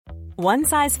One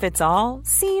size fits all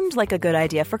seemed like a good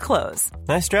idea for clothes.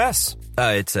 Nice dress.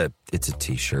 It's a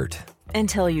t-shirt.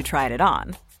 Until you tried it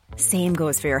on. Same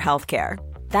goes for your healthcare.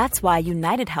 That's why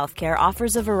United Healthcare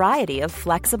offers a variety of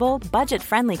flexible,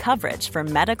 budget-friendly coverage for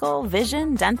medical,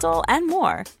 vision, dental, and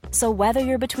more. So whether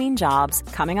you're between jobs,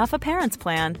 coming off a parent's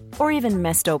plan, or even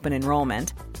missed open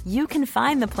enrollment, you can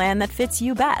find the plan that fits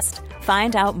you best.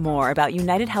 Find out more about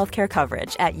United Healthcare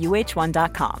coverage at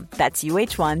uh1.com. That's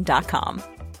uh1.com.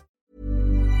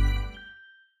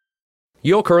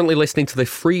 You're currently listening to the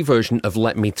free version of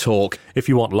Let Me Talk. If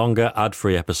you want longer,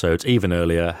 ad-free episodes even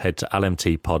earlier, head to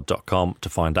lmtpod.com to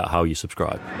find out how you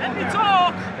subscribe. Let me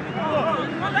talk!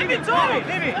 Let me talk!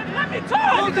 Let me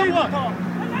talk!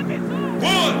 Let me talk!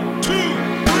 1, 2, 3,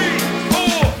 4!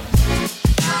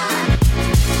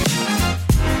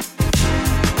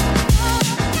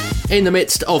 In the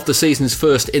midst of the season's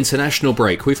first international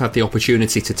break, we've had the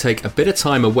opportunity to take a bit of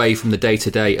time away from the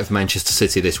day-to-day of Manchester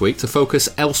City this week to focus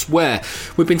elsewhere.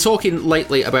 We've been talking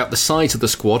lately about the size of the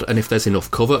squad and if there's enough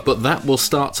cover, but that will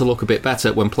start to look a bit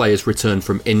better when players return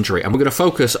from injury. And we're going to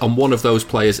focus on one of those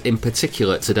players in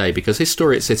particular today because his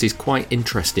story at City is quite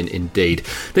interesting indeed.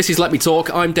 This is Let Me Talk.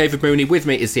 I'm David Mooney. With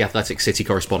me is the Athletic City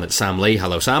correspondent Sam Lee.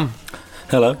 Hello, Sam.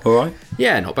 Hello, all right?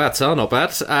 Yeah, not bad, Sal, not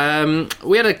bad.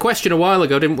 We had a question a while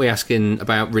ago, didn't we, asking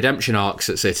about redemption arcs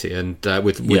at City and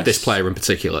with this player in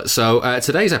particular. So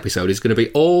today's episode is going to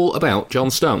be all about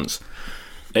John Stones.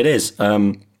 It is.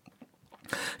 In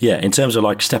terms of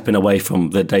like stepping away from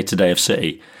the day-to-day of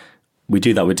City, we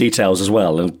do that with details as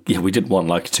well. And we didn't want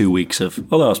like 2 weeks of,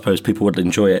 although I suppose people would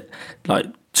enjoy it, like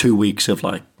 2 weeks of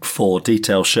like 4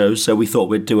 detail shows. So we thought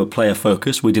we'd do a player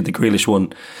focus. We did the Grealish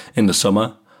one in the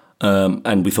summer.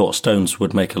 And we thought Stones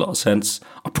would make a lot of sense.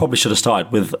 I probably should have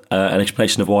started with an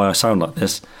explanation of why I sound like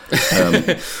this.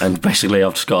 And basically,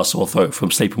 I've just got a sore throat from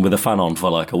sleeping with a fan on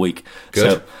for like a week.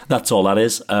 Good. So that's all that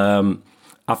is.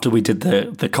 After we did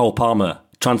the Cole Palmer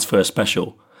transfer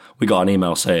special, we got an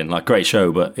email saying, like, great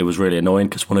show, but it was really annoying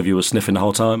because one of you was sniffing the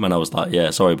whole time. And I was like, yeah,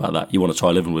 sorry about that. You want to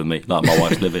try living with me, like my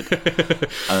wife's living.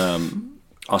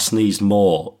 I sneezed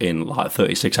more in like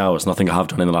 36 hours than I think I have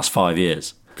done in the last 5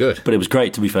 years. Good. But it was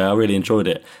great, to be fair. I really enjoyed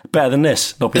it. Better than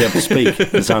this, not being able to speak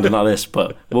and sounding like this,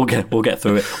 but we'll get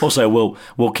through it. Also,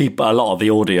 we'll keep a lot of the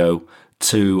audio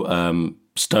to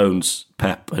Stones,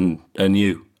 Pep and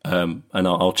you. And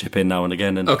I'll chip in now and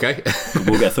again, and okay.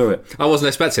 We'll get through it. I wasn't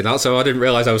expecting that, so I didn't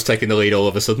realise I was taking the lead all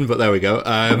of a sudden. But there we go.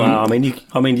 Well,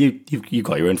 you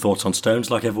got your own thoughts on Stones,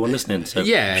 like everyone listening. So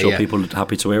yeah, I'm sure people are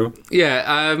happy to hear them.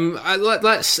 Yeah,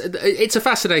 it's a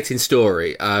fascinating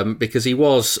story because he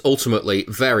was ultimately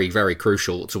very, very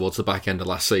crucial towards the back end of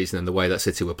last season and the way that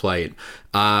City were playing.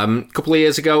 A couple of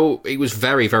years ago, he was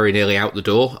very, very nearly out the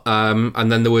door,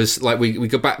 and then there was like we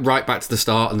go right back to the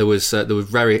start, and there was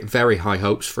very, very high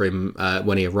hopes for him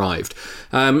when he arrived.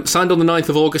 Signed on the 9th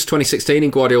of August 2016 in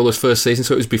Guardiola's first season,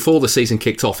 so it was before the season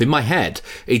kicked off. In my head,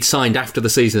 he'd signed after the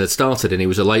season had started and he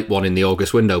was a late one in the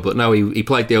August window, but no, he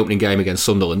played the opening game against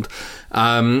Sunderland.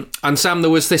 And Sam, there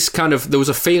was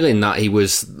a feeling that he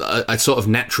was a sort of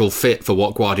natural fit for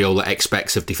what Guardiola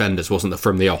expects of defenders, wasn't there,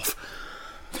 from the off?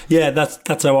 Yeah,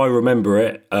 that's how I remember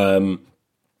it. There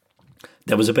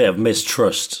was a bit of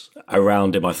mistrust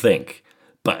around him, I think.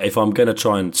 But if I'm going to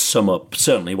try and sum up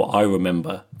certainly what I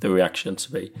remember the reaction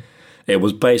to be, it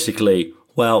was basically,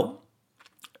 well,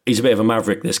 he's a bit of a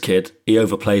maverick, this kid. He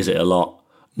overplays it a lot.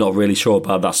 Not really sure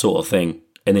about that sort of thing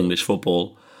in English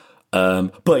football.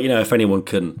 But, if anyone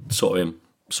can sort him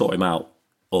out, sort him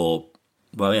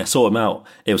out,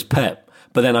 it was Pep.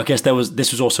 But then I guess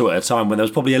this was also at a time when there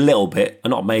was probably a little bit,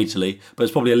 not majorly, but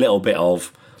it's probably a little bit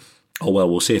of, oh, well,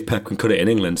 we'll see if Pep can cut it in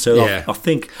England. So yeah. I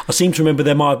seem to remember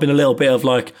there might have been a little bit of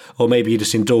like, or maybe he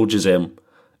just indulges him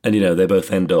and, they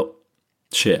both end up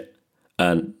shit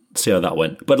and see how that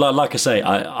went. But like I say,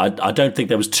 I don't think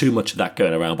there was too much of that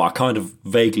going around, but I kind of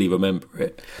vaguely remember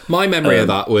it. My memory of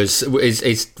that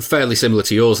is fairly similar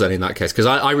to yours then in that case, because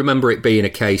I remember it being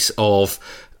a case of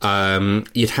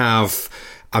you'd have...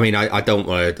 I mean, I don't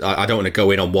want to go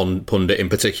in on one pundit in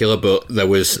particular, but there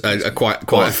was a quite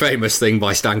a famous thing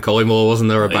by Stan Collymore, wasn't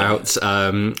there, about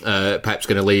Pep's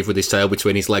going to leave with his tail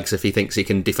between his legs if he thinks he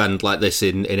can defend like this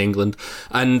in England.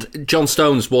 And John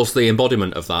Stones was the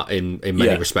embodiment of that in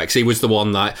many respects. He was the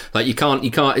one that like you can't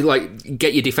like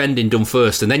get your defending done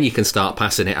first, and then you can start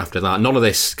passing it after that. None of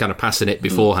this kind of passing it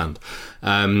beforehand.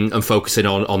 and focusing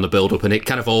on the build-up, and it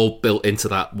kind of all built into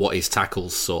that what is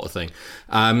tackles sort of thing.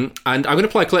 And I'm going to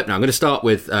play a clip now. I'm going to start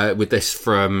with this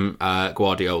from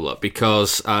Guardiola,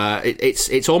 because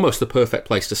it's almost the perfect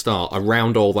place to start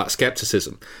around all that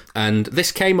scepticism. And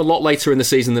this came a lot later in the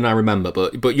season than I remember,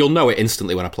 but you'll know it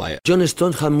instantly when I play it. John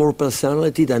Stones had more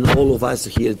personality than all of us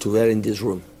here together in this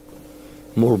room.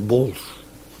 More balls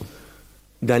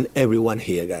than everyone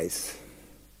here, guys.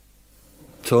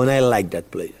 So, and I like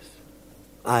that players.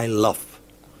 I love.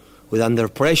 With under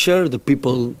pressure, the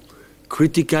people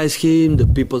criticize him, the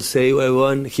people say,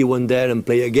 well, he went there and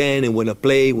play again, and when I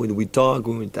play, when we talk,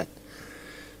 when we that.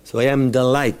 So I am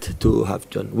delighted to have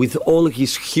John. With all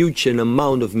his huge and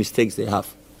amount of mistakes they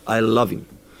have, I love him.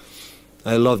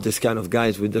 I love this kind of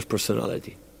guys with this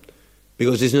personality.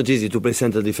 Because it's not easy to play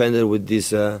central defender with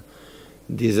this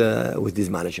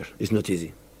manager. It's not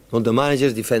easy. All the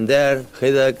managers defend there,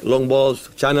 headache, long balls,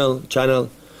 channel.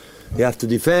 They have to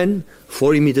defend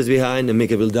 40 meters behind and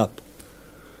make a build up.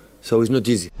 So it's not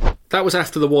easy. That was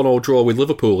after the 1-1 draw with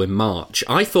Liverpool in March.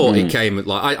 I thought it came,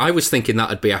 like, I was thinking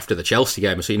that'd be after the Chelsea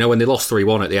game. So, when they lost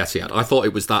 3-1 at the Etihad, I thought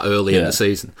it was that early in the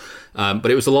season. But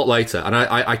it was a lot later. And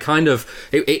I kind of,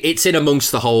 it's in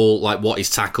amongst the whole, like, what is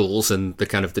tackles and the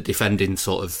kind of the defending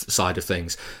sort of side of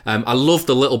things. I love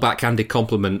the little backhanded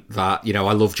compliment that,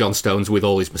 I love John Stones with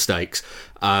all his mistakes.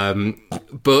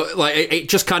 But, like, it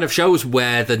just kind of shows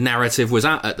where the narrative was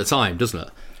at the time, doesn't it?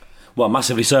 Well,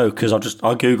 massively so, because I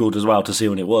googled as well to see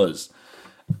when it was,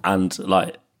 and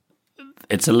like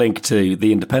it's a link to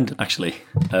The Independent. Actually,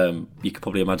 you could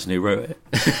probably imagine who wrote it.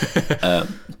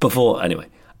 Before anyway,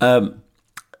 it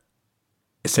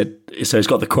said so. It's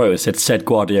got the quote. It said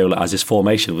Guardiola as his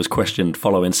formation was questioned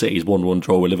following City's 1-1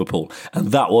 draw with Liverpool,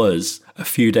 and that was a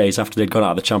few days after they'd gone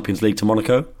out of the Champions League to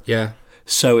Monaco. Yeah.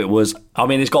 So it was. I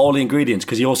mean, it's got all the ingredients,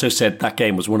 because he also said that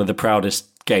game was one of the proudest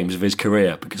games of his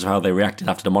career because of how they reacted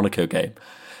after the Monaco game.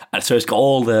 And so it's got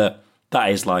all that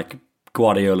is like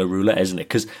Guardiola roulette, isn't it?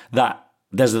 Because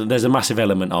there's a massive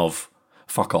element of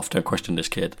fuck off, don't question this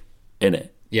kid in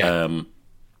it. Yeah.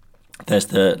 There's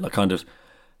the kind of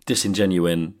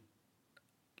disingenuine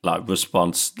like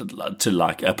response to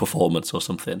like a performance or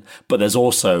something, but there's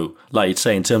also, like you'd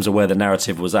say, in terms of where the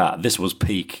narrative was at, this was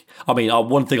peak. I mean,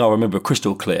 one thing I remember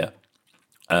crystal clear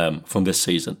from this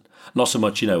season, not so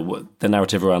much the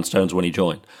narrative around Stones when he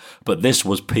joined, but this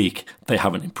was peak. They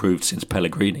haven't improved since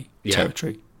Pellegrini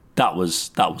territory. That was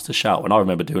the shout. And I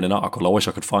remember doing an article, I wish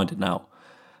I could find it now,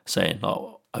 saying,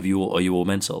 "Oh, are you all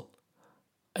mental?"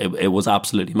 It was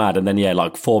absolutely mad. And then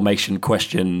like formation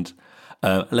questioned.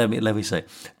 Let me say,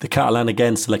 the Catalan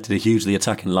again selected a hugely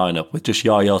attacking lineup with just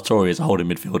Yaya Toure as a holding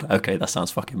midfielder. Okay, that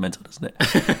sounds fucking mental, doesn't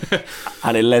it?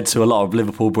 And it led to a lot of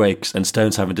Liverpool breaks and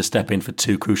Stones having to step in for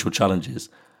two crucial challenges,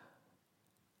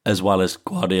 as well as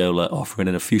Guardiola offering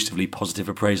an effusively positive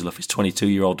appraisal of his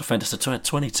 22-year-old defender. So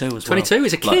 22 as well. 22,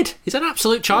 he's a kid. He's an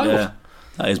absolute child. Yeah,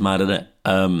 that is mad, isn't it?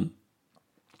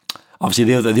 Obviously,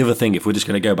 the other thing, if we're just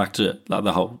going to go back to like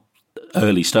the whole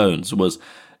early Stones, was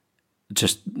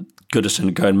just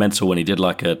Goodison going mental when he did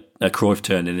like a Cruyff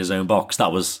turn in his own box.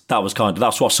 That's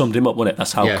what summed him up, wasn't it?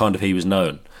 That's how kind of he was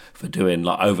known for doing,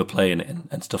 like overplaying it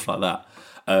and stuff like that.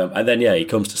 And then he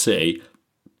comes to City.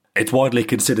 It's widely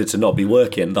considered to not be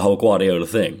working, the whole Guardiola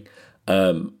thing.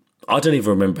 I don't even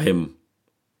remember him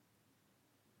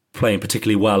playing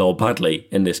particularly well or badly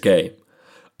in this game.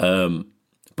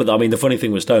 But I mean, the funny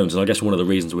thing with Stones, and I guess one of the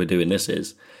reasons we're doing this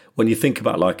is, when you think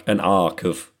about like an arc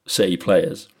of City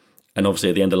players, and obviously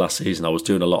at the end of last season I was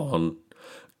doing a lot on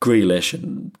Grealish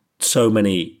and so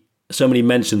many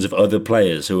mentions of other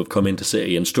players who have come into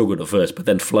City and struggled at first but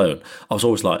then flown. I was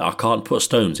always like, I can't put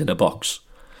Stones in a box.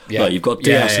 Yeah. Like, you've got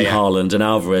Diaz and Haaland and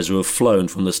Alvarez who have flown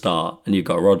from the start, and you've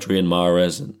got Rodri and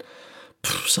Mahrez and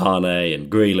Sane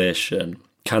and Grealish and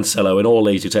Cancelo and all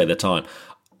these who take their time.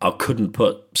 I couldn't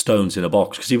put Stones in a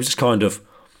box because he was just kind of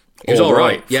all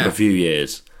right for a few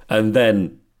years, and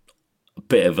then a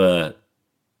bit of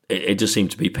it just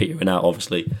seemed to be petering out,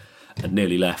 obviously, and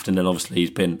nearly left, and then obviously he's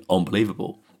been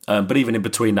unbelievable. But even in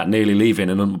between that nearly leaving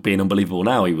and being unbelievable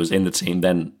now, he was in the team,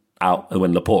 then out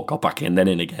when Laporte got back in, then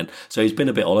in again. So he's been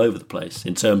a bit all over the place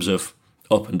in terms of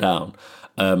up and down.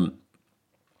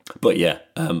 But you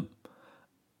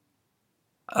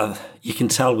can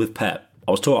tell with Pep.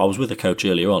 I was with the coach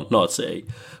earlier on, not at City,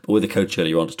 but with the coach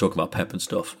earlier on, just talking about Pep and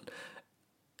stuff.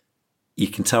 You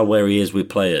can tell where he is with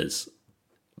players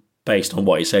based on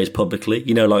what he says publicly.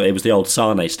 Like it was the old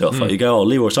Sane stuff. Like you go, "Oh,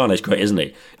 Leroy Sané's great, isn't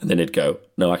he?" And then he'd go,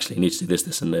 "No, actually, he needs to do this,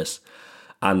 this, and this."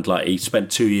 And like he spent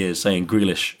 2 years saying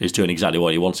Grealish is doing exactly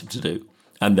what he wants him to do.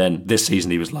 And then this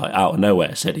season he was like out of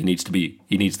nowhere said he needs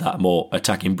that more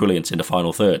attacking brilliance in the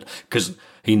final third, because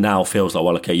he now feels like,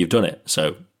 well, okay, you've done it,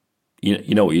 so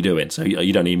you know what you're doing, so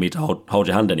you don't need me to hold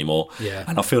your hand anymore. Yeah.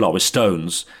 And I feel like with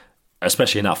Stones,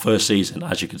 especially in that first season,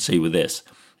 as you can see with this,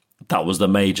 that was the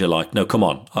major, like, no, come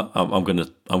on, I'm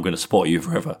gonna support you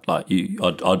forever. Like,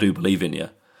 I do believe in you.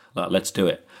 Like, let's do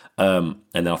it. And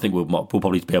then I think we'll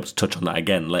probably be able to touch on that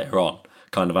again later on,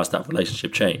 kind of as that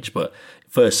relationship changed. But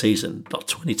first season, like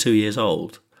 22 years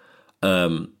old,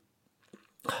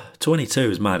 22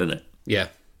 is mad, isn't it? Yeah.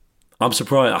 I'm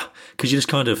surprised because you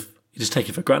just take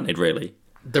it for granted, really.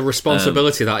 The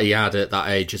responsibility that he had at that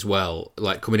age as well,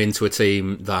 like coming into a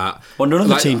team that... Well, none of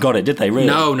the team got it, did they, really?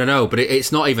 No, but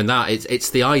it's not even that.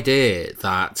 It's the idea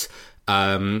that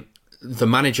the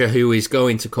manager who is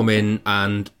going to come in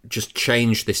and just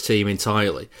change this team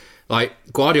entirely... Like,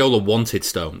 Guardiola wanted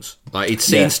Stones. Like, he'd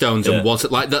seen Stones and wanted...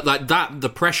 Like that, the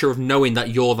pressure of knowing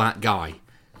that you're that guy.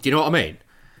 Do you know what I mean?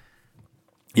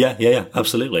 Yeah,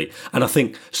 absolutely. And I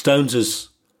think Stones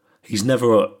he's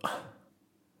never...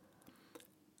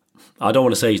 I don't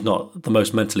want to say he's not the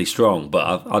most mentally strong,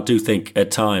 but I do think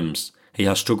at times he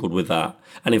has struggled with that.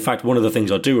 And in fact, one of the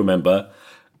things I do remember,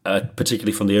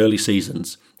 particularly from the early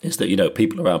seasons, is that, you know,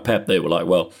 people around Pep, they were like,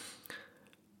 well,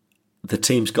 the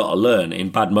team's got to learn in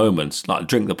bad moments, like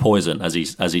drink the poison, as he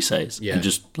says, and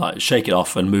just like shake it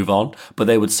off and move on. But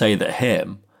they would say that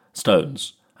him,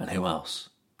 Stones, and who else?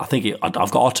 I think I've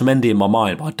got Otamendi in my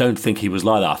mind, but I don't think he was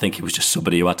like that. I think he was just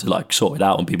somebody who had to like sort it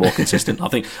out and be more consistent. I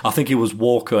think it was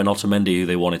Walker and Otamendi who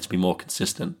they wanted to be more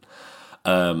consistent.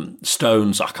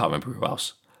 Stones, I can't remember who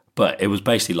else, but it was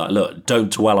basically like, look,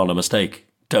 don't dwell on a mistake.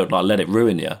 Don't like let it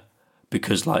ruin you,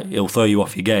 because like it'll throw you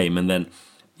off your game, and then,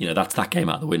 you know, that's that game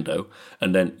out the window,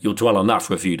 and then you'll dwell on that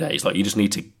for a few days. Like, you just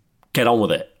need to get on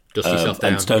with it. Dust yourself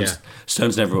down. And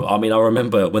Stones never. I mean, I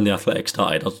remember when the Athletic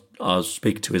started, I was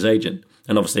speaking to his agent,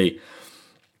 and obviously,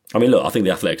 I mean, look, I think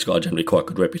the Athletic's got a generally quite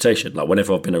good reputation. Like,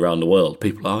 whenever I've been around the world,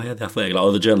 people are, oh yeah, the Athletic, like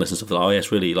other journalists and stuff, like, oh yeah,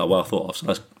 it's really like well thought of. So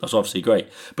that's obviously great.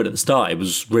 But at the start, it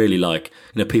was really like,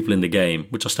 you know, people in the game,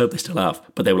 which I hope they still have,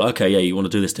 but they were like, okay, yeah, you want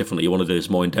to do this differently, you want to do this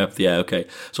more in depth, yeah, okay.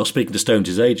 So I was speaking to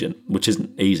Stones' agent, which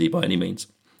isn't easy by any means,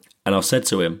 and I said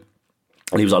to him,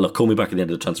 and he was like, look, call me back at the end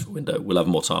of the transfer window, we'll have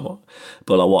more time on.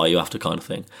 But like, what are you after, kind of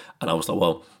thing? And I was like,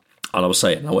 well, and I was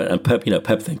saying, and Pep, you know,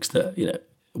 Pep thinks that, you know,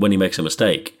 when he makes a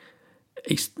mistake,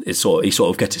 he sort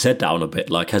of gets his head down a bit,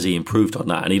 like, has he improved on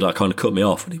that? And he like kind of cut me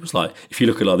off, and he was like, if you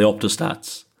look at like the Opta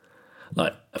stats,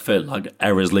 like I feel like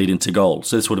errors leading to goals.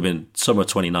 So this would have been summer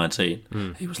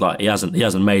 2019. He was like, he hasn't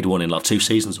made one in like 2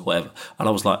 seasons or whatever. And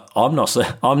I was like, I'm not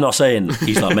saying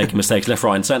he's like making mistakes left,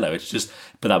 right, and centre. It's just,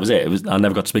 but that was it. I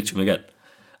never got to speak to him again.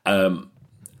 And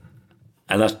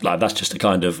that's just a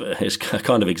kind of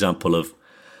example of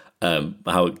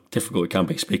how difficult it can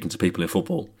be speaking to people in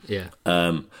football. Yeah.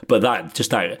 But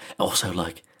that also,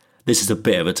 like, this is a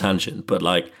bit of a tangent, but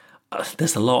like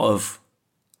there's a lot of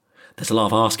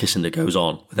arse kissing that goes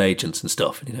on with agents and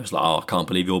stuff, and you know, it's like, oh, I can't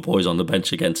believe your boy's on the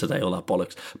bench again today, all that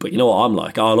bollocks. But you know what I'm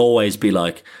like? I'll always be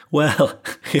like, well,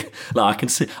 like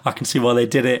I can see why they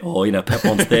did it, or you know, Pep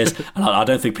wants this, and I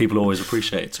don't think people always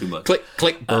appreciate it too much.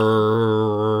 Click,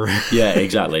 brrr. Yeah,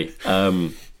 exactly.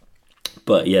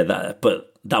 But yeah,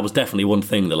 that was definitely one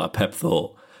thing that like Pep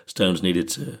thought Stones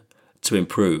needed to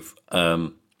improve.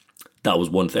 That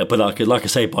was one thing. But like I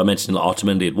say, by mentioning like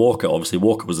Otamendi and Walker, obviously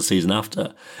Walker was the season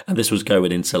after, and this was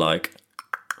going into like,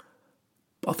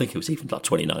 I think it was even like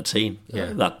 2019.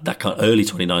 Yeah. That kind of early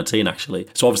 2019 actually.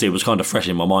 So obviously it was kind of fresh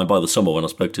in my mind by the summer when I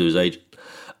spoke to his agent.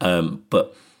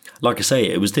 But like I say,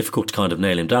 it was difficult to kind of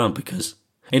nail him down because,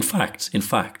 in fact,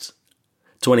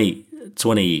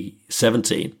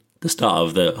 2017, the start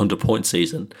of the 100-point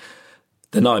season,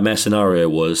 the nightmare scenario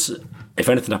was if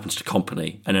anything happens to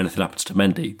Kompany and anything happens to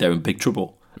Mendy, they're in big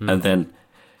trouble. And then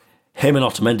him and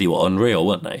Otamendi were unreal,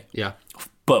 weren't they? Yeah.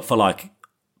 But for like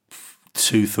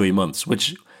 2-3 months,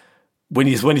 which when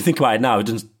you think about it now,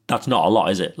 that's not a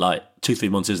lot, is it? Like 2-3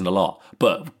 months isn't a lot.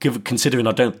 But considering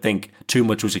I don't think too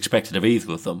much was expected of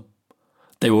either of them,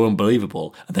 they were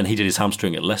unbelievable. And then he did his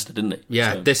hamstring at Leicester, didn't he?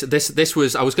 Yeah, so. This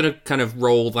was, I was going to kind of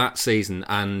roll that season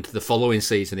and the following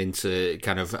season into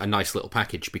kind of a nice little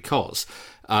package because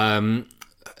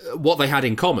what they had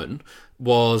in common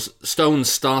was Stones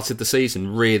started the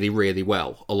season really, really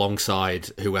well alongside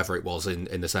whoever it was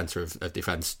in the centre of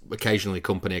defence, occasionally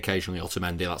Kompany, occasionally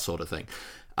Otamendi, that sort of thing.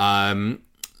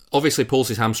 Obviously pulls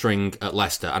his hamstring at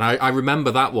Leicester, and I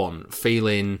remember that one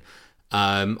feeling...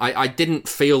 I didn't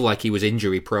feel like he was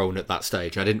injury prone at that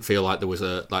stage. I didn't feel like there was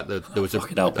a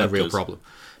real problem.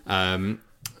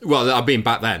 Well, I've been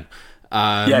back then,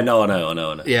 I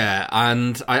know. Yeah,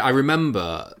 and I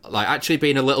remember like actually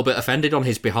being a little bit offended on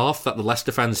his behalf that the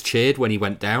Leicester fans cheered when he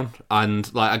went down,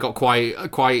 and like I got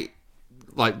quite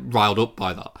like riled up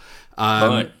by that.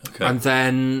 Right, okay. And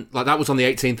then like that was on the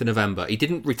 18th of November. He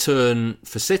didn't return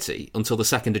for City until the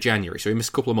 2nd of January, so he missed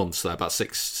a couple of months there, about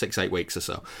 8 weeks or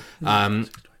so.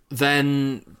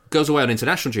 Then goes away on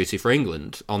international duty for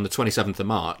England on the 27th of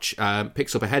March,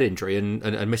 picks up a head injury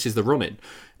and misses the run-in.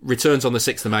 Returns on the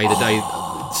 6th of May, the day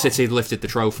City lifted the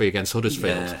trophy against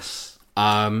Huddersfield. Yes.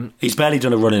 He's barely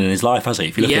done a run-in his life, has he?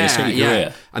 If you look at his City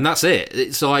career. And that's it.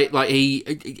 It's like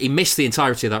he missed the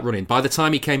entirety of that run-in. By the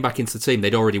time he came back into the team,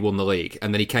 they'd already won the league,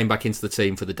 and then he came back into the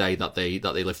team for the day that they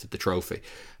lifted the trophy.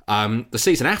 The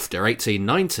season after,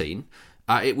 18-19,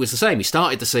 it was the same. He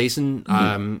started the season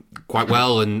quite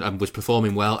well and was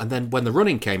performing well, and then when the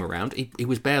running came around, he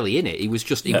was barely in it. He was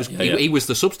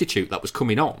the substitute that was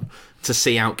coming on to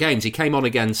see out games. He came on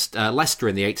against Leicester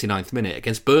in the 89th minute,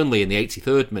 against Burnley in the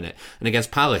 83rd minute, and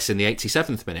against Palace in the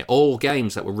 87th minute. All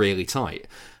games that were really tight.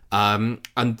 And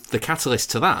the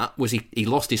catalyst to that was he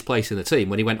lost his place in the team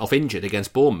when he went off injured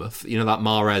against Bournemouth. You know, that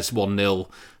Mahrez 1-0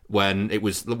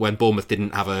 when Bournemouth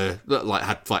didn't have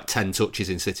had 10 touches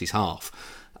in City's half.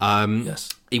 Yes.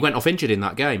 He went off injured in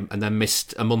that game and then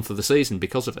missed a month of the season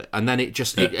because of it. And then it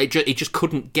just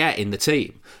couldn't get in the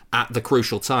team at the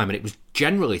crucial time, and it was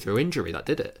generally through injury that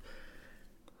did it.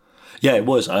 Yeah, it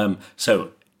was.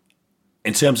 So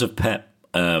in terms of Pep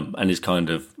and his kind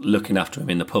of looking after him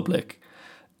in the public,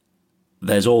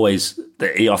 there's always,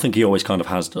 I think he always kind of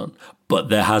has done, but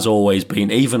there has always been,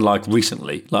 even like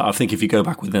recently, like I think if you go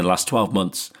back within the last 12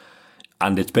 months,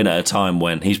 and it's been at a time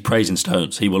when he's praising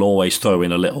Stones, he will always throw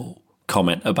in a little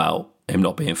comment about him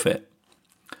not being fit.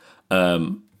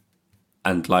 And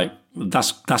like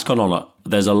that's gone on.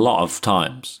 There's a lot of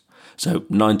times. So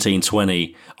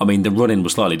 1920, I mean, the run-in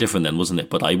was slightly different then, wasn't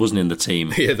it? But he wasn't in the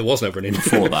team. Yeah, there was no run-in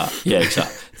before that. Yeah,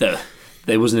 exactly.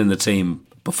 There wasn't in the team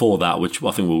before that, which I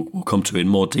think we'll come to in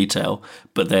more detail.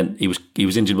 But then he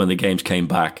was injured when the games came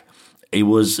back. He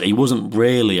wasn't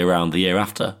really around the year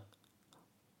after.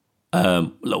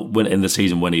 When in the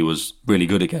season when he was really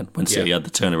good again, when City had the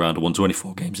turnaround of won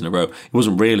 24 games in a row, he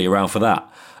wasn't really around for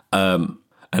that. And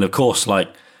of course,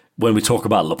 like when we talk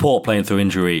about Laporte playing through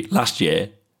injury last year,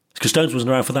 because Stones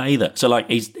wasn't around for that either. So like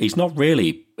he's not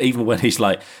really, even when he's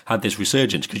like had this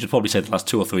resurgence, because you'd probably say the last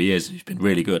 2 or 3 years he's been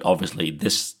really good. Obviously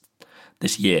this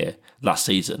year, last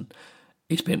season,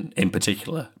 he's been in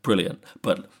particular brilliant.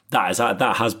 But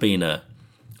that has been a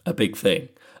big thing.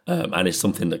 And it's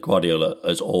something that Guardiola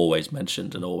has always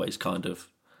mentioned and always kind of,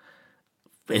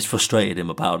 it's frustrated him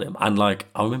about him. And like,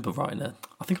 I remember writing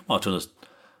I think I might have done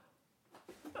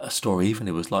a story even,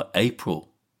 it was like April,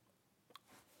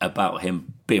 about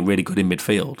him being really good in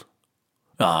midfield.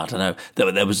 I don't know.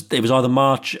 It was either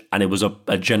March and it was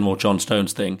a general John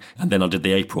Stones thing, and then I did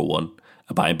the April one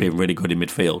about him being really good in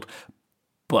midfield.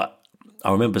 But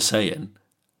I remember saying,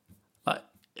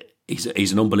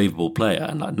 he's an unbelievable player,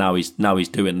 and like now he's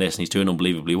doing this and he's doing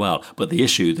unbelievably well. But the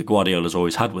issue that Guardiola's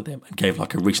always had with him, and gave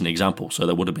like a recent example, so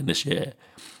there would have been this year,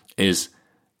 is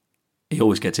he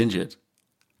always gets injured,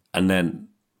 and then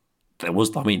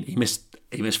he missed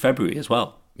February as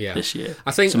well. Yeah. This year,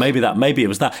 I think so. Maybe it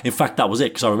was that. In fact, that was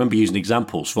it, because I remember using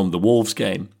examples from the Wolves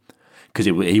game, because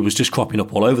he was just cropping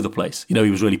up all over the place. You know, he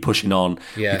was really pushing on.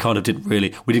 Yeah. We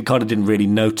didn't really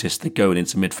notice the going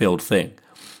into midfield thing.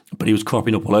 But he was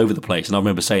cropping up all over the place. And I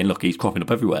remember saying, look, he's cropping up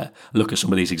everywhere. Look at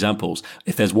some of these examples.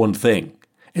 If there's one thing,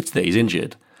 it's that he's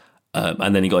injured.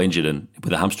 And then he got injured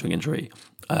with a hamstring injury.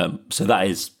 So that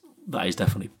is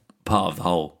definitely part of the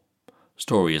whole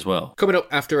story as well. Coming up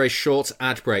after a short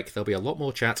ad break, there'll be a lot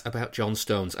more chat about John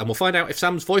Stones. And we'll find out if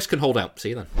Sam's voice can hold out. See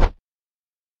you then.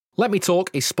 Let Me Talk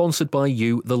is sponsored by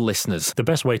you, the listeners. The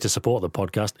best way to support the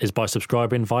podcast is by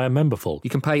subscribing via Memberful. You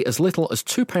can pay as little as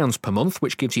 £2 per month,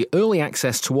 which gives you early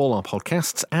access to all our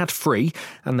podcasts ad-free,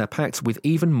 and they're packed with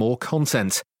even more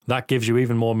content. That gives you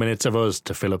even more minutes of us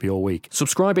to fill up your week.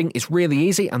 Subscribing is really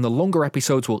easy, and the longer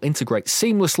episodes will integrate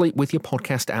seamlessly with your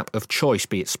podcast app of choice,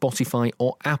 be it Spotify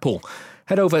or Apple.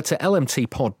 Head over to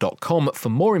lmtpod.com for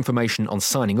more information on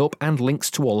signing up and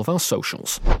links to all of our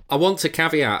socials. I want to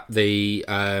caveat the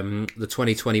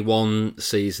 2021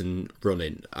 season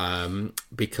running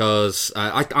because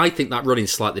I think that running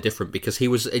is slightly different, because he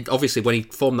was obviously, when he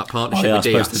formed that partnership with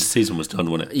Diaz, I suppose the season was done,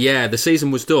 wasn't it? Yeah, the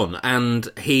season was done, and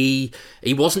he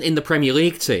wasn't in the Premier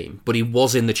League team, but he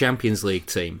was in the Champions League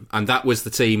team, and that was the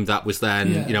team that was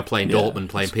then playing Dortmund,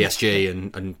 playing PSG,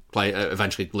 and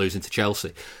eventually losing to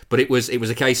Chelsea. But it was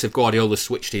a case of Guardiola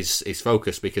switched his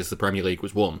focus because the Premier League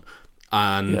was won,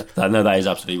 And no, that is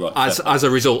absolutely right. As a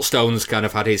result, Stones kind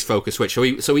of had his focus switch.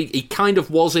 So he kind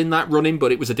of was in that running,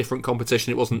 but it was a different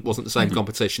competition. It wasn't the same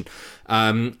competition.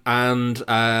 And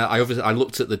I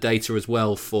looked at the data as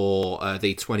well for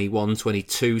the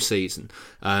 21-22 season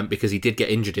because he did get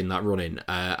injured in that running,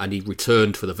 and he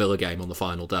returned for the Villa game on the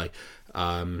final day.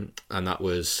 And that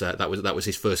was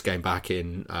his first game back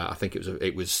in. I think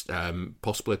it was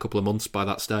possibly a couple of months by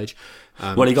that stage.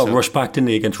 Well, he got rushed back, didn't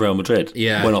he, against Real Madrid?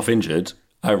 Yeah, went off injured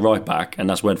at right back, and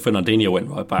that's when Fernandinho went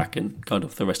right back, and kind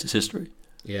of the rest is history.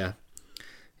 Yeah.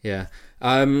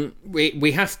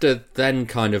 We have to then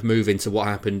kind of move into what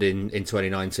happened in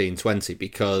 2019-20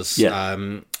 because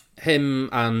him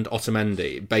and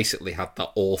Otamendi basically had that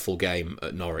awful game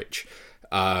at Norwich.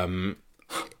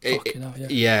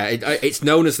 It's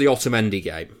known as the Otamendi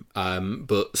game,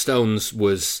 but Stones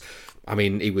was,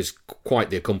 he was quite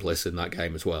the accomplice in that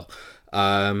game as well.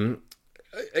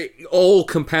 All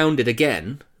compounded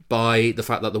again by the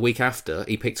fact that the week after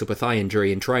he picked up a thigh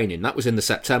injury in training. That was in the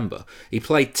September. He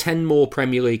played 10 more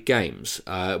Premier League games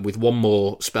with one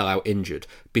more spell out injured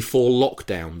before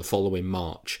lockdown the following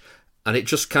March. And it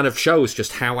just kind of shows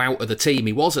just how out of the team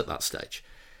he was at that stage.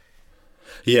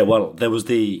 Yeah, well, there was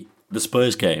the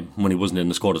Spurs game when he wasn't in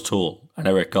the squad at all, and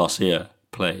Eric Garcia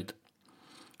played.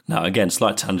 Now, again,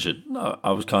 slight tangent.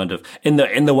 I was kind of in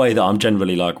the way that I'm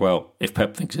generally like, well, if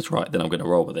Pep thinks it's right, then I'm going to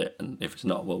roll with it, and if it's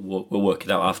not, we'll work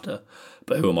it out after.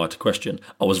 But who am I to question?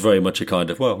 I was very much a kind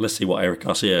of, well, let's see what Eric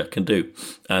Garcia can do,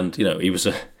 and he was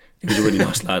a really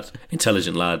nice lad,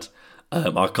 intelligent lad.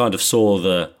 I kind of saw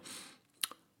the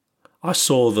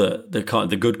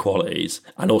good qualities,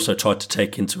 and also tried to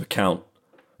take into account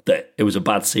that it was a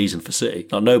bad season for City.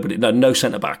 No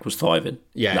centre back was thriving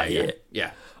that year.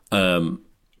 Yeah.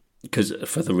 Because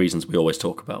for the reasons we always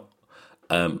talk about.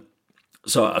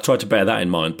 So I tried to bear that in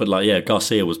mind. But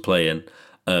Garcia was playing.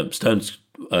 Stones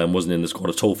wasn't in the squad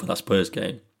at all for that Spurs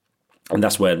game, and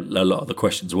that's where a lot of the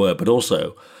questions were. But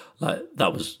also,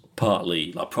 that was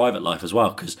partly private life as well,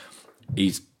 because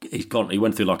he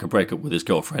went through a breakup with his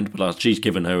girlfriend, but she's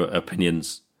given her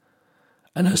opinions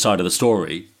and her side of the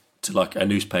story to a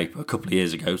newspaper a couple of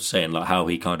years ago, saying how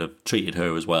he kind of treated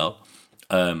her as well,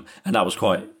 and that was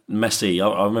quite messy.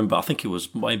 I remember, I think it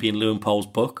was maybe in Lewin Pohl's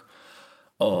book,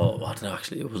 or I don't know.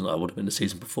 Actually, it wasn't. I would have been the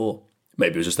season before.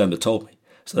 Maybe it was just them that told me.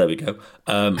 So there we go.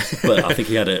 But I think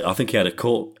he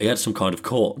had some kind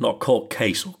of not court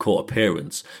case or court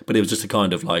appearance, but it was just a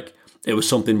kind of it was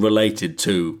something related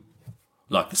to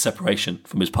the separation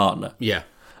from his partner. Yeah.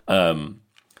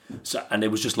 So, and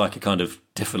it was just a kind of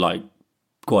different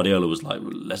Guardiola was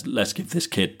let's give this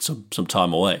kid some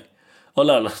time away. Well,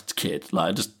 no, kid,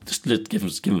 just give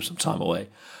him some time away.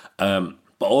 But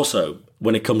also,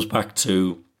 when it comes back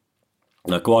to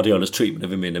Guardiola's treatment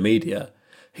of him in the media,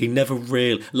 he never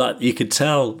really you could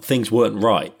tell things weren't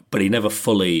right, but he never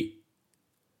fully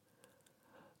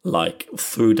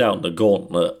threw down the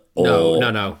gauntlet or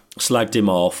no. slagged him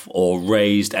off or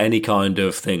raised any kind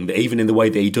of thing, that even in the way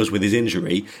that he does with his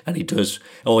injury, and he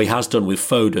has done with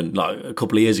Foden. A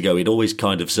couple of years ago, he'd always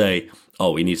kind of say,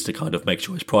 he needs to kind of make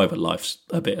sure his private life's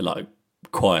a bit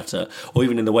quieter. Or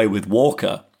even in the way with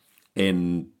Walker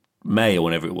in May or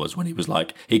whenever it was, when he was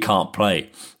he can't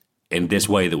play in this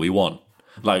way that we want.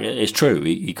 It's true,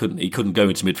 he couldn't go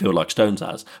into midfield like Stones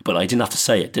has, but he didn't have to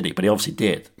say it, did he? But he obviously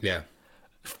did. Yeah.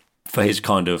 For his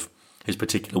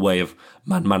particular way of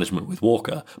man management with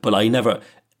Walker, but he never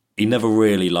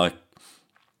really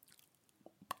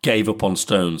gave up on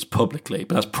Stones publicly.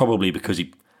 But that's probably because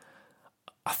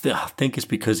I think it's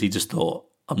because he just thought,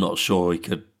 I'm not sure he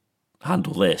could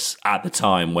handle this at the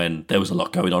time when there was a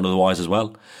lot going on otherwise as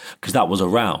well, because that was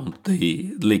around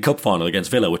the League Cup final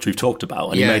against Villa, which we've talked about,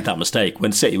 and he made that mistake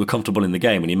when City were comfortable in the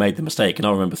game, and he made the mistake, and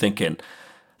I remember thinking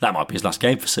that might be his last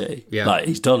game for City. Yeah.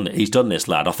 He's done this,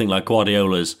 lad. I think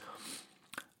Guardiola's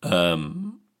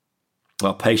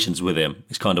patience with him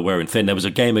is kind of wearing thin. There was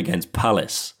a game against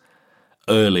Palace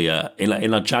earlier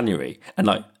in January,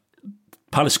 and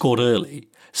Palace scored early.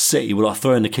 City were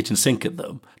throwing the kitchen sink at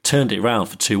them, turned it around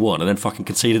for 2-1, and then fucking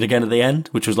conceded again at the end,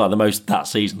 which was the most that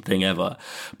season thing ever.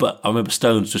 But I remember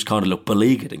Stones just kind of looked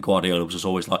beleaguered, and Guardiola was just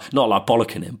always not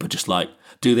bollocking him, but just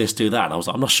do this, do that. And I was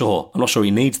I'm not sure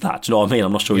he needs that. Do you know what I mean?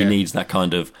 I'm not sure he needs that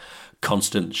kind of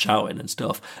constant shouting and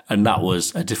stuff. And that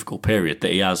was a difficult period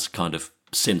that he has kind of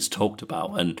since talked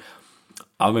about. And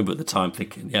I remember at the time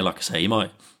thinking, like I say, he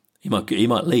might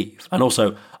leave. And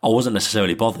also, I wasn't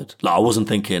necessarily bothered. I wasn't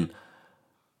thinking,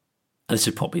 and this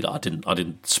is probably I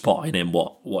didn't spot in him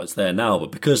what is there now,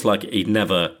 but because he'd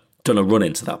never done a run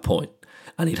into that point,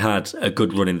 and he'd had a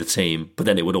good run in the team, but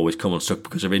then it would always come unstuck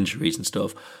because of injuries and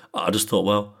stuff. I just thought,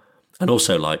 well, and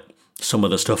also some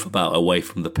of the stuff about away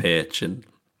from the pitch and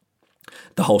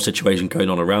the whole situation going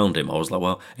on around him, I was like,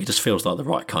 well, it just feels like the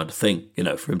right kind of thing,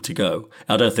 for him to go.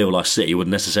 I don't feel like City would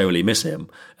necessarily miss him,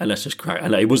 and let's just crack.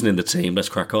 And he wasn't in the team. Let's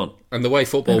crack on. And the way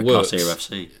football works,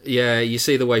 FC. Yeah, you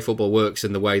see the way football works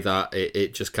in the way that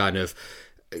it just kind of,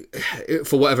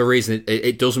 for whatever reason,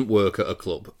 it doesn't work at a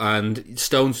club. And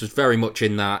Stones was very much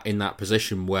in that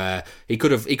position where he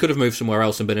could have moved somewhere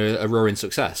else and been a roaring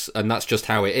success, and that's just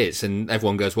how it is. And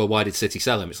everyone goes, well, why did City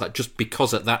sell him? It's like, just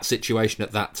because at that situation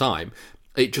at that time,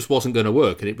 it just wasn't going to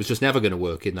work, and it was just never going to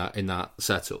work in that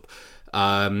setup.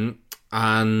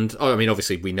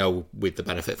 Obviously we know with the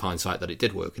benefit of hindsight that it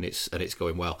did work, and it's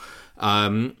going well.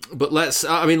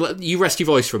 But you rest your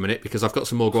voice for a minute, because I've got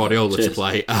some more Guardiola to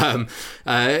play.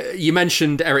 You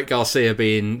mentioned Eric Garcia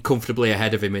being comfortably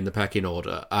ahead of him in the pecking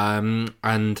order,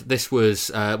 and this was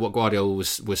what Guardiola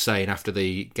was saying after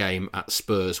the game at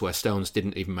Spurs, where Stones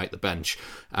didn't even make the bench.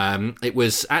 It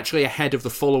was actually ahead of the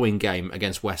following game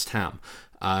against West Ham.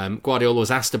 Guardiola was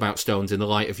asked about Stones in the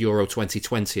light of Euro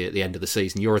 2020 at the end of the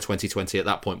season. Euro 2020 at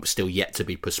that point was still yet to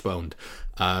be postponed.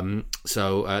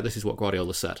 So this is what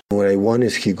Guardiola said. What I want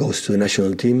is he goes to the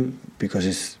national team,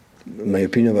 because my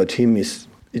opinion about him is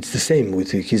it's the same with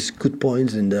his good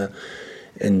points and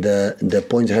the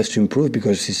points has to improve,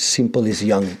 because he's simple, he's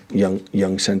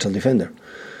young central defender.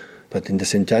 But in the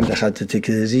same time, I had to take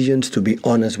the decisions to be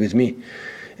honest with me.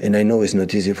 And I know it's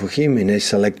not easy for him, and I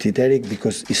selected Eric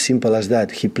because it's simple as that.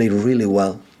 He played really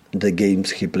well the games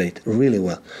he played, really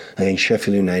well. Against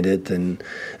Sheffield United and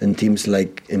teams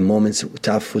like in moments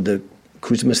tough for the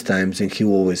Christmas times, and he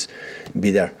will always be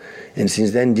there. And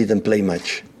since then, didn't play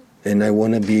much. And I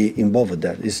want to be involved with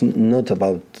that. It's not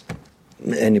about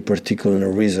any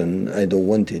particular reason. I don't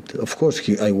want it. Of course,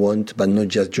 I want, but not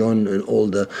just John, and all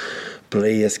the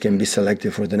players can be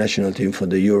selected for the national team for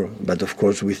the Euro. But of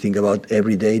course, we think about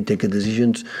every day, take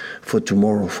decisions for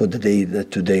tomorrow, for the day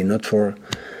that today, not for,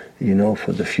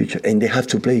 for the future. And they have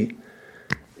to play,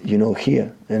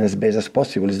 here, and as best as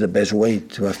possible is the best way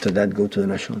to, after that, go to the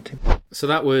national team. So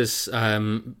that was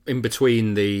in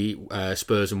between the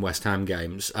Spurs and West Ham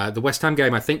games. The West Ham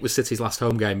game, I think, was City's last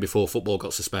home game before football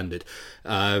got suspended.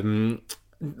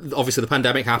 Obviously, the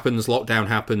pandemic happens, lockdown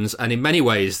happens, and in many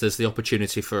ways, there's the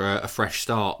opportunity for a fresh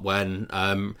start when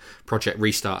Project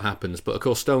Restart happens. But of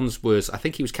course, Stones I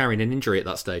think he was carrying an injury at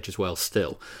that stage as well,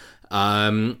 still.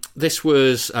 This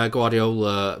was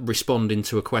Guardiola responding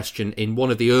to a question in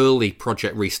one of the early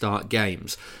Project Restart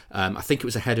games. I think it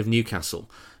was ahead of Newcastle.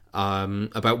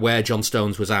 About where John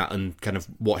Stones was at and kind of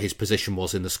what his position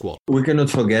was in the squad. We cannot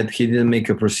forget he didn't make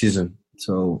a pre-season.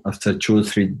 So after 2 or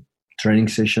 3 training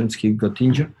sessions, he got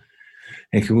injured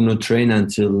and he would not train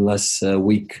until last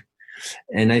week.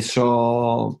 And I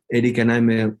saw Eric and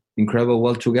I incredible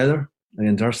well together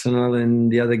against Arsenal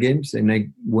and the other games. And I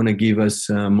want to give us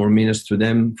more minutes to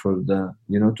them for the,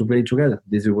 to play together.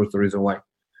 This was the reason why.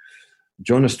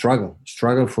 John struggled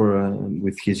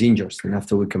with his injuries, and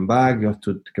after we come back, you have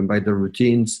to come back the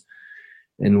routines,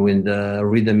 and when the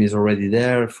rhythm is already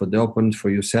there for the opponent,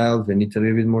 for yourself, they need a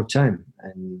little bit more time,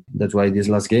 and that's why these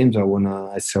last games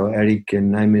I saw Eric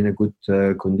and I'm in a good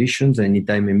conditions. I need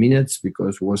time and minutes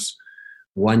because it was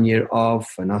 1 year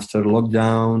off, and after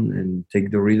lockdown, and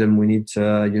take the rhythm we need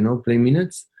play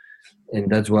minutes, and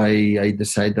that's why I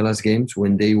decided the last games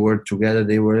when they were together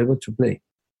they were able to play.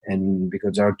 And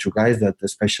because there are 2 guys that,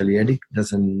 especially Eric,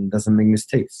 doesn't make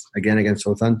mistakes. Again, against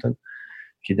Southampton,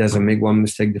 he doesn't make one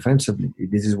mistake defensively.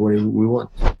 This is what we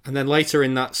want. And then later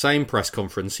in that same press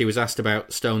conference, he was asked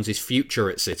about Stones' future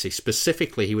at City.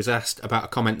 Specifically, he was asked about a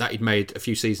comment that he'd made a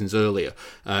few seasons earlier,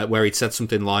 where he'd said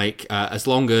something like, as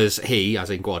long as he, as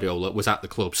in Guardiola, was at the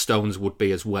club, Stones would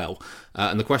be as well.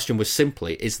 And the question was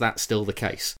simply, is that still the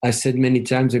case? I said many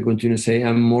times, I continue to say,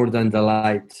 I'm more than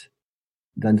delighted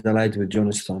with John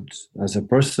Stones as a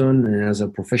person and as a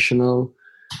professional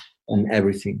and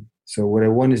everything. So what I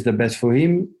want is the best for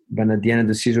him, but at the end of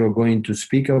the season we're going to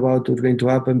speak about what's going to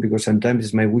happen, because sometimes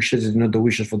it's my wishes, it's not the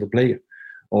wishes for the player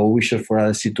or wishes for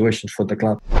other situations for the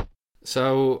club.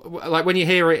 So, like, when you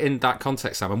hear it in that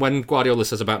context, Sam, and when Guardiola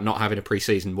says about not having a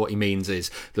pre-season, what he means is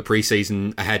the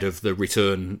pre-season ahead of the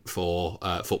return for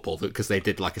football, because they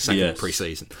did like a second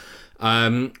pre-season.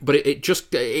 But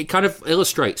it kind of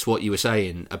illustrates what you were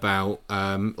saying about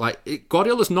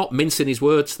Guardiola's not mincing his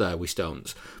words there with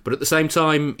Stones, but at the same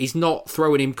time he's not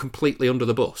throwing him completely under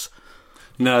the bus.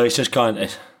 No, it's just kind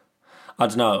of, I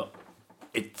don't know.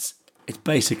 It's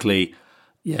basically,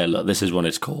 yeah, look, this is run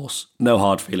its course. No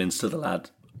hard feelings to the lad,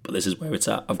 but this is where it's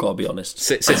at. I've got to be honest.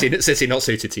 City not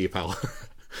suited to you, pal.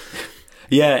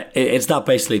 Yeah, it's that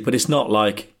basically, but it's not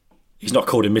like he's not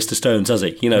called him Mr. Stones, has he?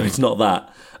 It's not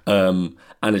that. And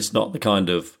it's not the kind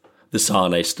of the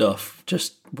Sane stuff,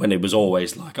 just when it was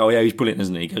always like, oh yeah, he's brilliant,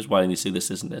 isn't he? He goes, why didn't you see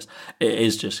this, isn't this? It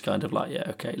is just kind of like, yeah,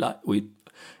 okay, like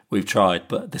we've tried,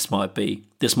 but this might be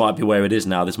where it is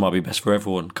now. This might be best for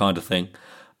everyone, kind of thing.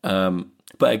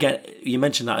 But again, you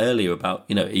mentioned that earlier about,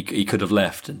 he could have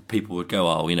left and people would go,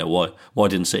 oh, why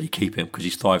didn't City keep him? Because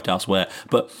he's thrived elsewhere.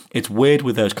 But it's weird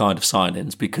with those kind of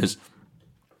signings because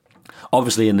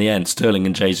obviously in the end, Sterling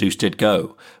and Jesus did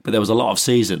go, but there was a lot of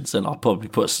seasons, and I'll probably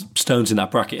put Stones in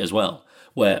that bracket as well,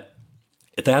 where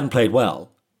if they hadn't played well,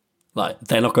 like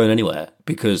they're not going anywhere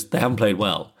because they haven't played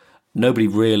well. Nobody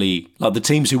really, like the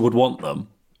teams who would want them,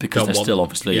 because they're still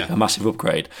obviously a massive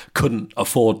upgrade, couldn't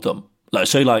afford them.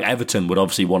 Like Everton would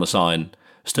obviously want to sign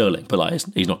Sterling, but like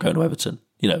he's not going to Everton.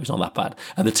 He's not that bad.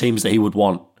 And the teams that he would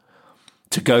want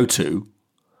to go to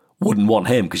wouldn't want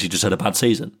him because he just had a bad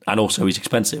season, and also he's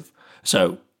expensive.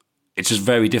 So it's just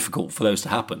very difficult for those to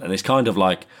happen. And it's kind of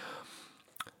like,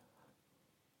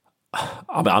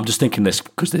 I'm just thinking this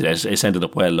because it's ended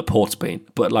up where Laporte's been.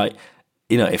 But like,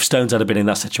 if Stones had been in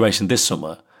that situation this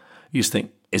summer, you just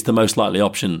think, is the most likely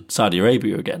option Saudi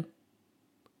Arabia again?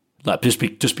 Like just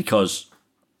because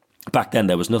back then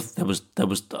there was nothing, there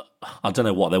was I don't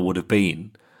know what there would have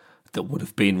been that would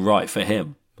have been right for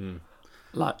him.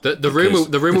 Like the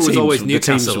rumor was always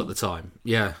Newcastle at the time.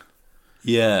 Yeah.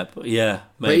 Yeah, but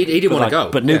he didn't want to go.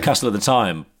 But Newcastle at the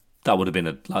time, that would have been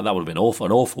an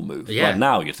awful move. Yeah. Like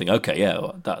now you think, okay,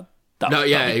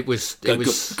 it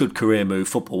was good career move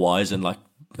football wise, and like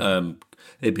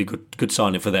it'd be good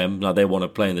signing for them. Like they want to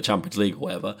play in the Champions League or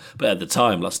whatever. But at the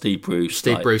time, like Steve Bruce,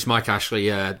 Mike Ashley,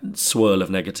 swirl of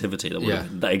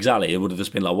negativity. Exactly. It would have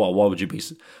just been like, why would you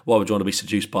want to be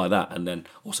seduced by that? And then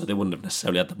also they wouldn't have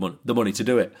necessarily had the money to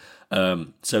do it.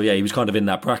 So he was kind of in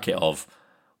that bracket of.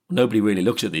 Nobody really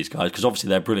looks at these guys because obviously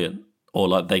they're brilliant, or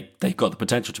like they've got the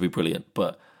potential to be brilliant,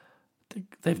 but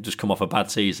they've just come off a bad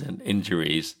season,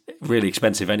 injuries, really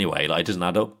expensive anyway. Like it doesn't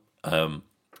add up, and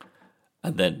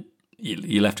then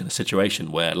you're left in a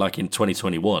situation where, like in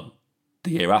 2021,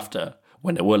 the year after,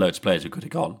 when there were loads of players who could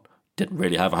have gone, didn't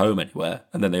really have a home anywhere,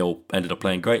 and then they all ended up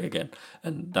playing great again,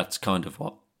 and that's kind of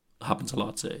what happens a lot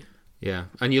at City. Yeah,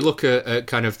 and you look at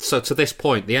kind of, so to this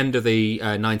point, the end of the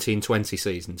 1920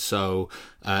 season, so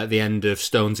the end of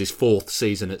Stones' fourth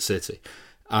season at City,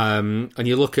 and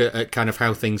you look at kind of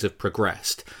how things have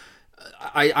progressed.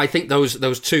 I think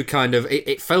those two kind of,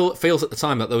 it feels at the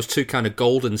time that those two kind of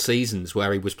golden seasons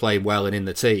where he was playing well and in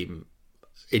the team,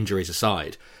 injuries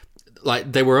aside,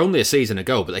 like they were only a season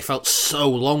ago, but they felt so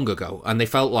long ago, and they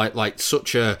felt like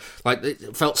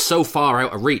it felt so far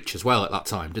out of reach as well at that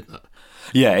time, didn't it?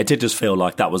 Yeah, it did just feel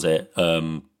like that was it.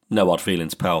 No hard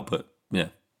feelings, pal, but yeah,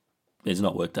 it's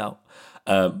not worked out.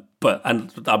 But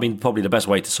I mean, probably the best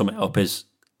way to sum it up is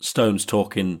Stones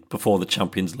talking before the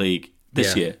Champions League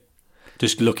this year.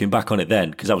 Just looking back on it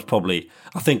then, because that was probably,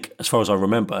 I think, as far as I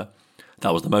remember,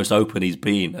 that was the most open he's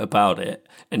been about it.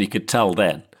 And you could tell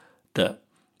then that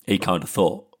he kind of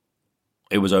thought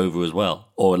it was over as well.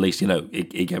 Or at least, he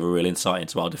gave a real insight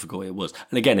into how difficult it was.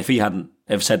 And again, if he hadn't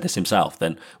ever said this himself,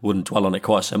 then wouldn't dwell on it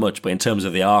quite so much. But in terms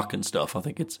of the arc and stuff, I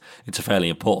think it's a fairly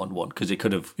important one, because it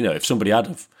could have, if somebody had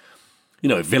have,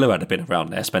 if Villa had been around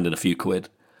there spending a few quid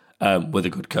with a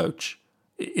good coach,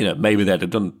 maybe they'd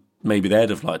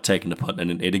have like taken the punt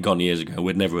and it had gone years ago.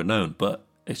 We'd never have known. But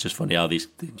it's just funny how these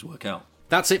things work out.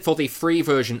 That's it for the free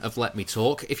version of Let Me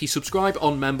Talk. If you subscribe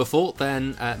on Memberful,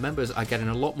 then members are getting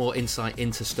a lot more insight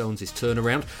into Stones'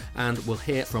 turnaround, and we'll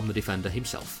hear from the defender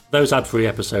himself. Those ad-free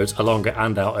episodes are longer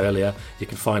and out earlier. You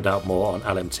can find out more on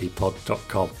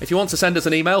lmtpod.com. If you want to send us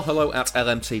an email,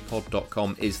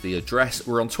 hello@lmtpod.com is the address.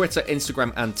 We're on Twitter,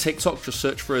 Instagram and TikTok. Just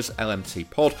search for us,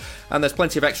 LMTpod. And there's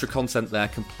plenty of extra content there,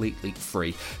 completely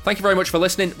free. Thank you very much for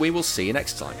listening. We will see you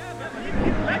next time.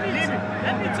 Let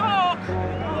me talk!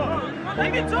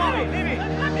 Let me talk!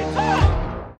 Let me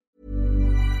talk!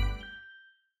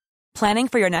 Planning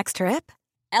for your next trip?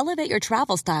 Elevate your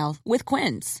travel style with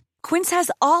Quince. Quince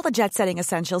has all the jet-setting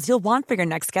essentials you'll want for your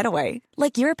next getaway,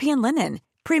 like European linen,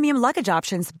 premium luggage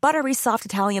options, buttery soft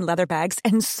Italian leather bags,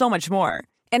 and so much more.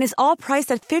 And is all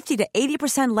priced at 50 to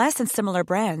 80% less than similar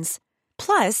brands.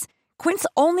 Plus, Quince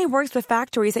only works with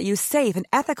factories that use safe and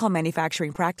ethical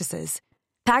manufacturing practices.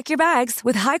 Pack your bags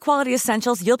with high-quality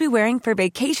essentials you'll be wearing for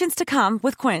vacations to come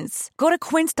with Quince. Go to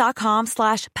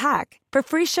quince.com/pack for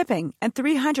free shipping and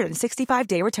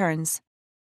 365-day returns.